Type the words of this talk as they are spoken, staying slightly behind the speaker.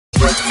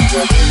Hey,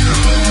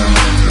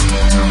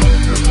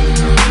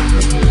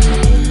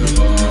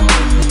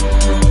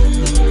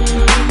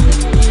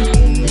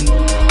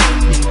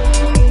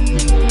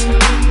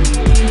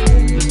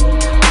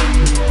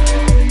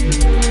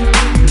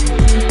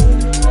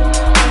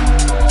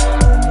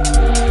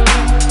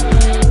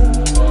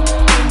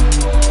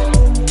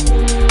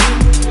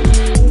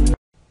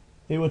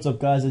 what's up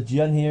guys, it's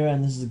Jen here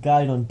and this is a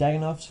guide on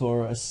Dagganoths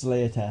for a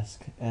Slayer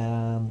task.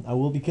 I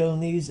will be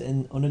killing these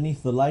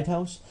underneath the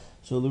lighthouse,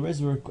 so there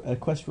is a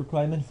quest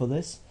requirement for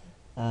this,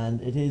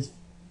 and it is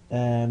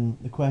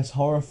the quest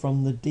Horror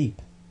from the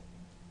Deep.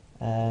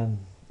 I'll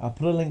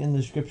put a link in the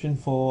description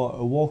for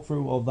a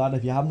walkthrough of that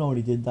if you haven't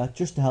already did that,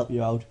 just to help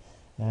you out.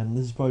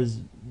 This is probably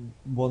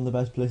one of the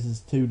best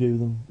places to do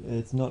them.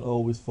 It's not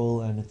always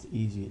full and it's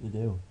easy to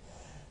do.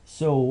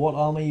 So what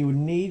armor you would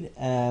need?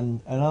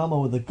 An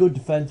armor with a good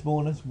defense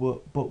bonus,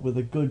 but with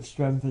a good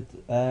strength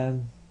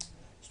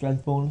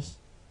bonus.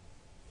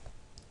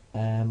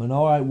 An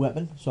alright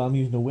weapon, so I'm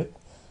using a whip.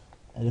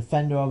 A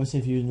defender, obviously,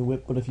 if you're using a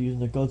whip, but if you're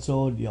using a god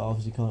sword, you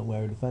obviously can't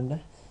wear a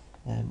defender.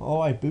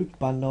 Alright boot,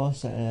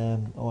 bandos,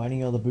 or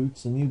any other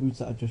boots, the new boots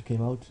that have just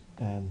came out.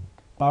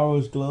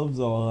 Barrows gloves,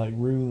 or like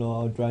rune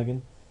or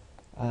dragon.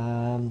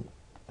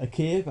 A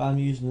cape, I'm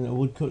using a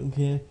wood cutting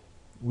cape,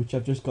 which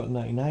I've just got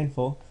 99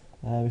 for.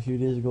 A few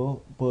days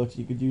ago, but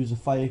you could use a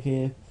fire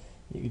cape,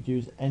 you could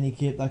use any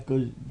cape that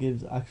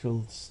gives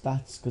actual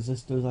stats, because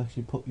this does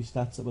actually put your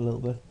stats up a little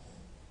bit.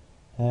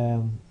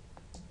 And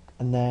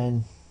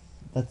then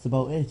that's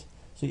about it.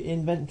 So your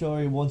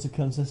inventory wants to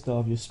consist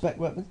of your spec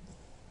weapon,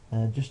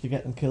 just to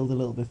get them killed a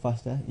little bit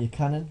faster, your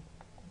cannon,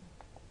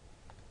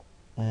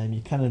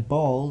 your cannon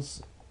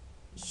balls,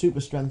 super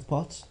strength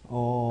pots,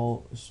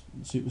 or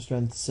super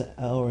strength set,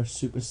 or a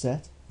super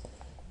set,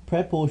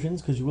 prayer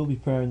potions, because you will be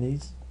praying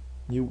these.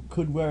 You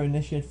could wear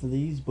initiate for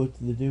these, but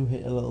they do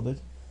hit a little bit,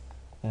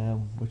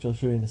 which I'll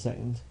show you in a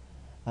second,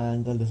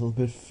 and a little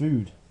bit of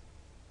food.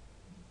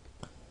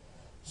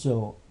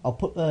 So I'll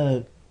put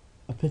a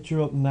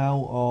picture up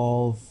now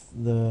of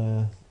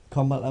the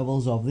combat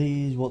levels of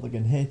these, what they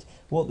can hit,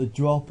 what they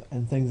drop,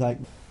 and things like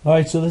that.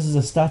 Alright, so this is the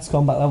stats,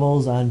 combat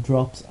levels, and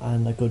drops,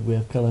 and a good way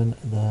of killing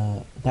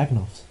the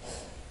Dagganoths.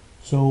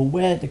 So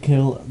where to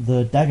kill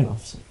the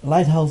Dagganoths?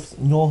 Lighthouse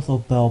north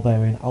of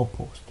Barbarian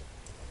Outpost.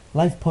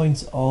 Life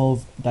points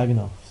of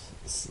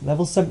Dagganoths.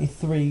 Level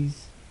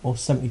 73s or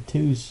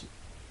 72s.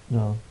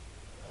 No,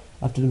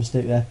 after the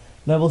mistake there.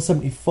 Level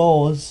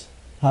 74s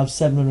have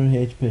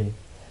 700 HP.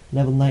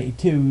 Level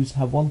 92s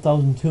have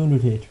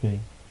 1200 HP.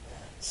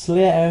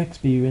 Slayer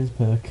experience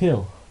per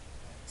kill.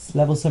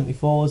 Level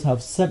 74s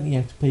have 70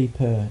 XP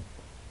per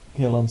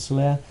kill on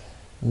Slayer.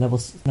 And level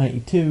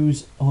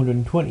 92s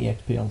 120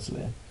 XP on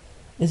Slayer.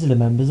 Is it a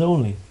members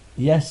only?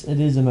 Yes, it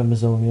is a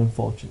members only,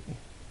 unfortunately.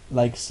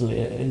 Like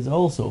Slayer is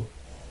also.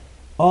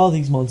 Are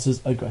these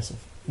monsters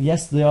aggressive?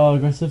 Yes, they are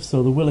aggressive,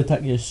 so they will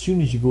attack you as soon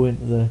as you go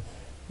into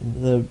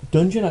the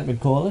dungeon, I could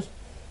call it.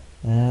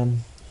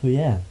 So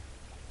yeah.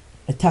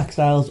 Attack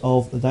styles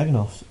of the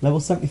Dagganoths. Level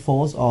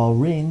 74s are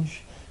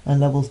range, and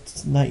level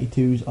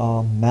 92s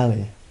are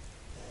melee.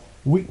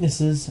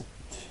 Weaknesses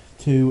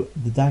to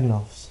the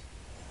Dagganoths.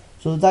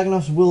 So the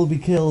Dagganoths will be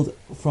killed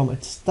from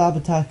its stab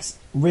attacks,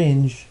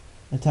 range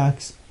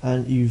attacks,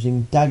 and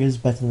using daggers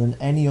better than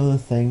any other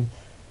thing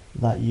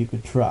that you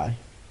could try.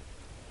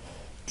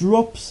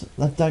 Drops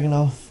that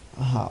Dagganoth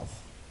have.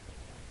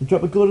 They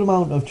drop a good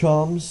amount of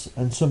charms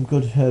and some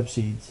good herb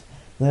seeds.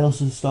 They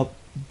also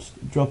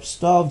drop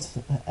starved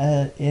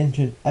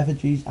ancient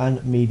effigies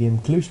and medium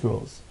clue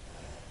scrolls.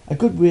 A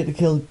good way to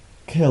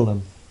kill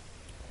them.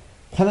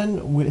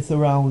 Cannon with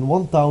around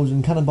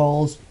 1000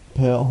 cannonballs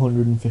per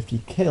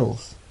 150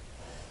 kills.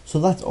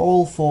 So that's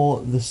all for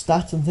the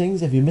stats and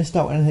things. If you missed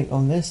out anything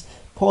on this,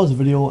 pause the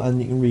video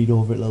and you can read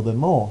over it a little bit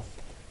more.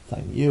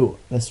 Thank you.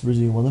 Let's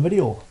resume on the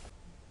video.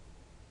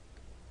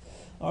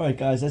 Alright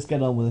guys, let's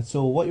get on with it.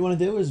 So what you want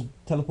to do is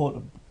teleport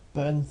to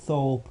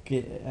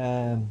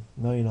PKING,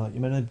 no you're not.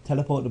 You're meant to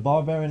teleport to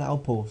Barbarian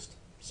Outpost.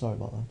 Sorry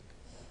about that.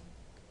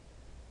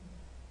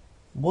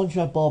 Once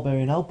you're at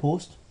Barbarian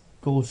Outpost,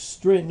 go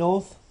straight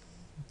north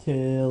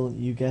till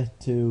you get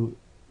to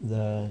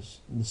the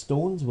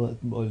stones, well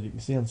you can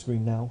see on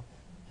screen now,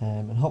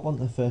 and hop on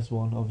the first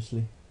one,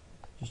 obviously.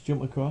 Just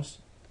jump across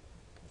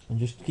and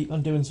just keep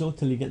on doing so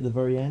till you get to the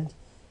very end.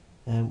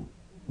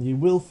 You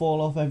will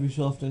fall off every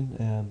so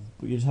often,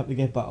 but you just have to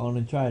get back on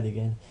and try it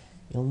again.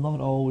 You'll not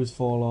always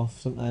fall off.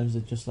 Sometimes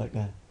it's just like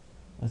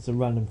that's a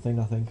random thing,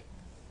 I think.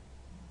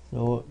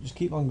 So just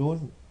keep on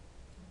going.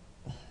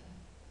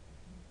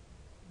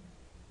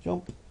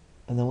 Jump,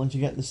 and then once you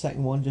get the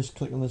second one, just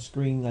click on the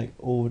screen like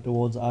over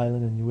towards the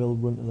island, and you will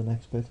run to the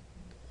next bit.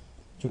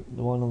 Jump to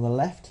the one on the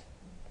left.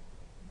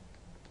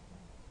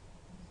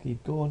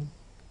 Keep going,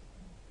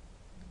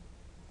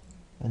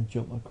 and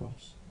jump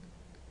across.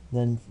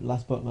 Then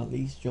last but not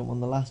least, jump on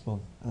the last one,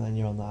 and then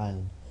you're on the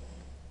island.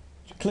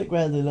 Just click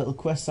where the little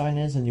quest sign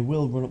is and you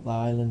will run up the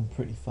island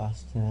pretty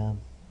fast.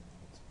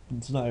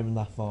 It's not even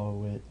that far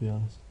away, to be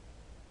honest.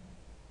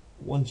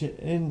 Once you're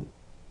in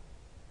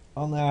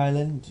on the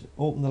island,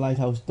 open the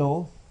lighthouse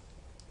door,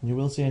 and you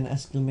will see an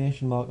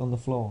exclamation mark on the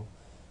floor.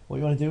 What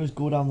you want to do is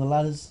go down the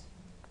ladders,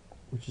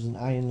 which is an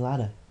iron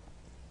ladder.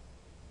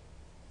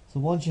 So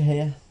once you're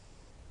here,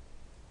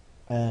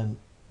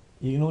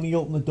 you can only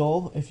open the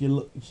door if you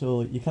look.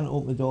 So you can't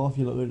open the door if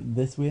you look at it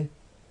this way.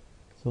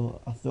 So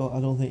I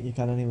don't think you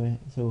can anyway.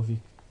 So if you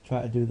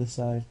try to do this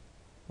side,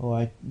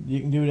 alright, you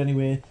can do it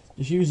anyway.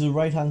 Just use the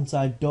right hand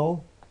side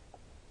door.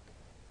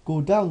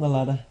 Go down the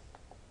ladder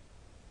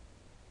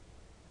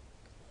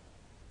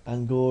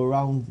and go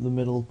around the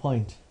middle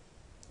point.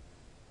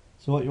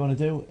 So what you want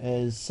to do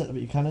is set up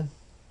your cannon.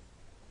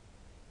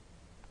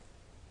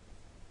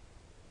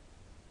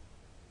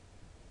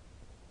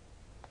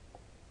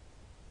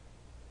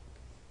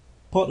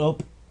 Put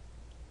up,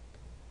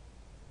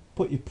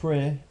 put your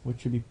prey,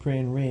 which should be prey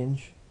in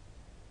range,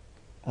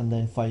 and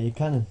then fire your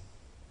cannon.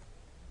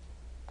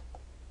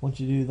 Once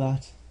you do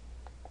that,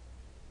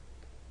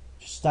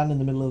 just stand in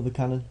the middle of the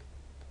cannon,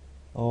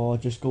 or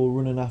just go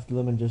running after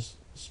them and just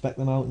spec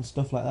them out and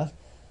stuff like that.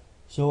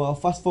 So I'll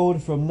fast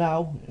forward from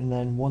now, and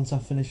then once I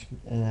finish,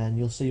 and then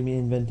you'll see my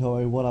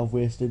inventory, what I've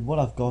wasted, what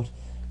I've got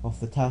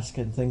off the task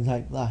and things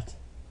like that.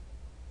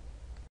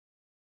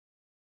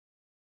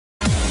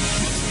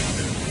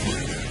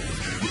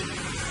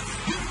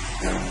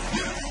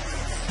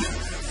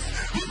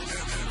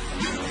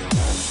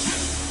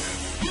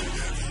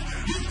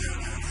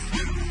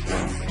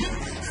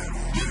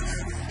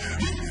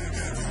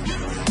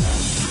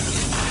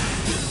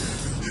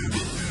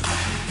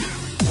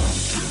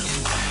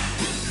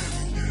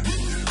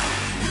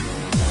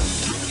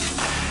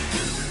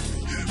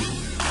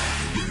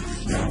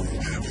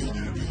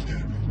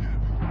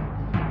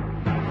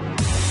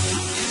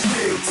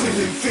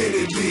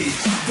 Infinity,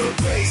 the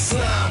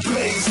baseline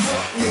plays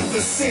up in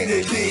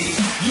vicinity.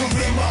 You're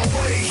in my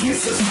way,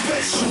 here's a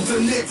special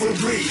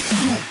delivery.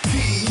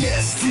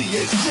 UPS to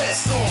your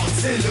chest,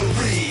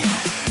 artillery.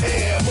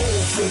 Ammo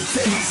for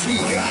days, we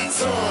got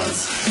tons.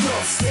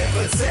 Dubstep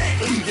attack,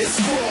 leave your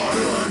squad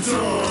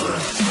undone.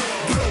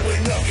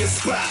 Blowing up your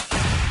spot,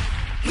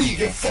 leave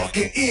your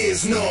fucking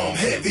ears numb.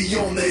 Heavy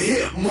on the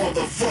hip,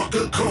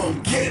 motherfucker,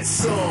 come get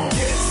some.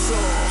 Get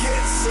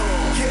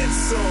some, get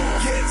some,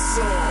 get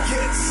some,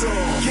 get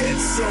some, get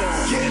some,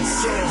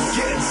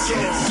 get some,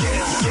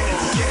 get some,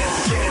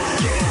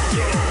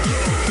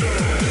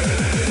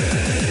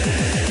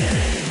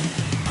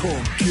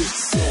 come get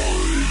some.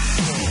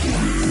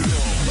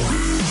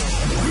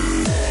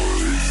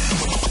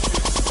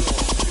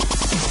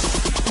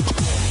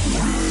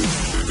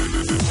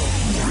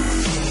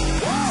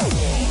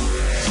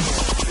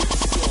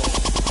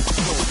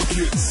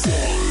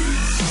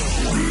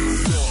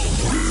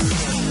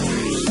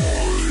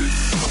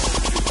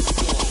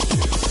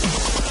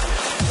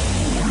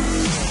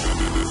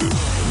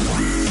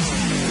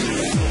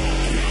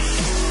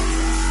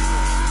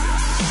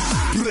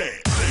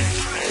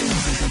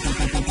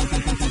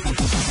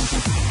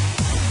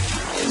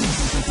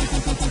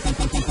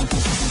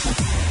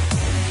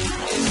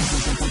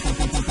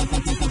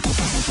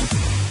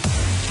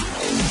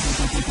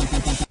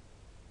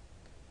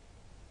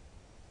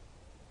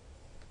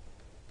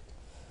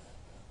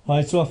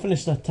 Alright, so I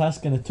finished that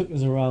task and it took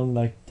us around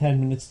like 10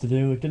 minutes to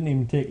do. It didn't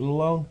even take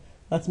long.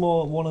 That's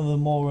one of the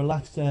more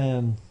relaxed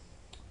Slayer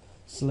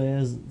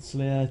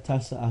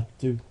tasks that I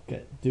do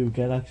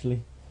get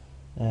actually.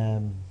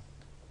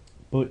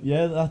 But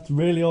yeah, that's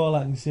really all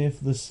I can say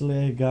for the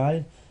Slayer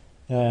guide.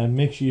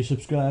 Make sure you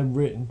subscribe,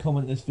 rate and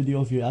comment this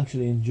video if you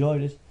actually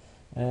enjoyed it.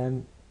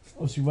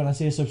 Obviously when I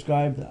say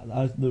subscribe,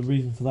 the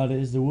reason for that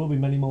is there will be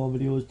many more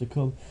videos to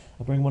come.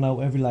 I bring one out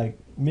every like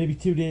maybe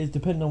 2 days,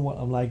 depending on what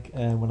I'm like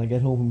when I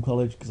get home from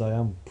college, because I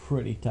am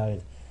pretty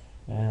tired.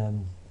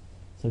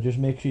 So just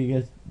make sure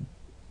you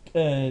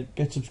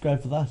get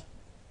subscribed for that.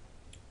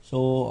 So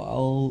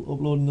I'll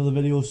upload another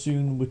video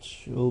soon,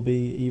 which will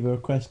be either a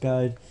quest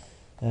guide,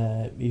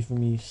 either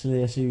me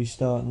Slayer series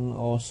starting,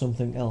 or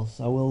something else.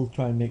 I will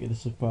try and make it a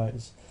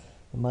surprise.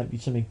 It might be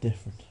something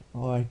different.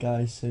 Alright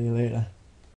guys, see you later.